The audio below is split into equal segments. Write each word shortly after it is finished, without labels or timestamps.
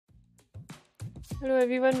Hello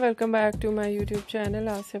everyone, welcome back to my YouTube channel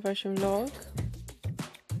Asya Fashion Vlog.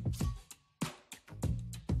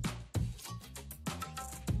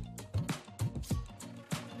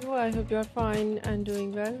 I hope you are fine and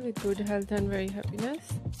doing well with good health and very happiness.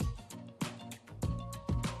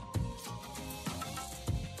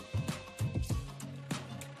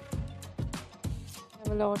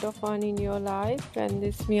 Have a lot of fun in your life, and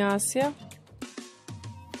this is me Asya.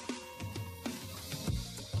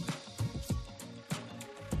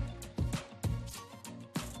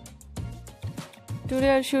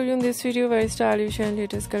 Today I'll show you in this video very stylish and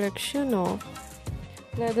latest collection of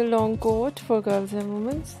leather long coat for girls and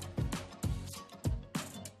women.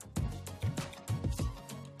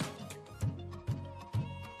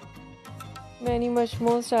 Many much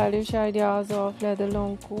more stylish ideas of leather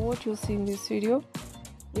long coat you see in this video.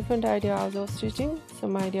 Different ideas of stitching,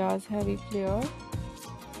 some ideas heavy flare.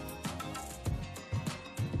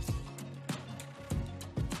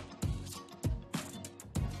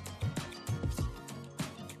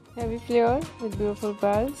 Heavy flare with beautiful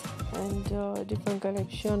belts and different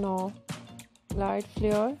collection of light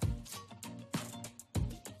flare.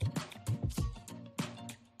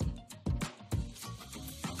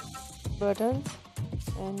 Buttons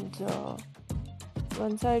and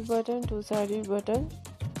one side button, two-sided button.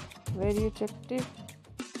 Very attractive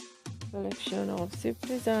collection of zip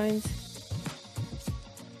designs.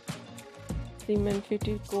 Slim and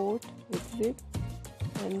fitted coat with zip,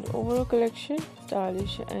 and overall collection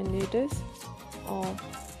stylish and latest of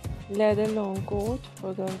leather long coat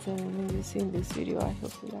for girls and women you see in this video. I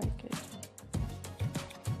hope you like it.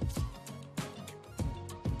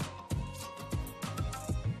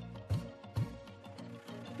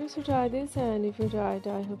 Please try this, and if you try it,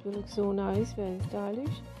 I hope you look so nice, very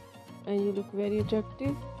stylish, and you look very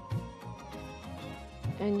attractive,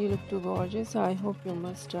 and you look too gorgeous. I hope you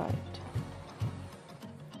must try it.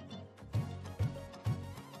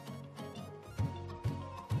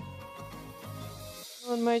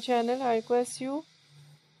 On my channel, I request you,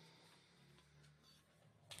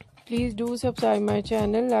 please do subscribe my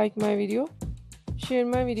channel, like my video, share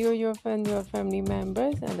my video with your friends, your family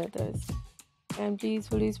members and others, and please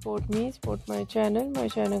fully support me, support my channel. My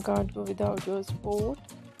channel can't go without your support,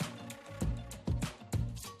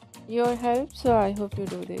 your help, so I hope you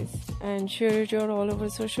do this and share it your all over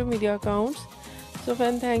social media accounts. So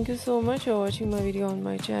friends, thank you so much for watching my video on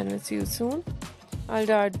my channel. See you soon. I'll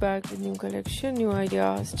dart back with new collection, new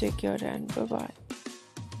ideas. Take care and bye bye.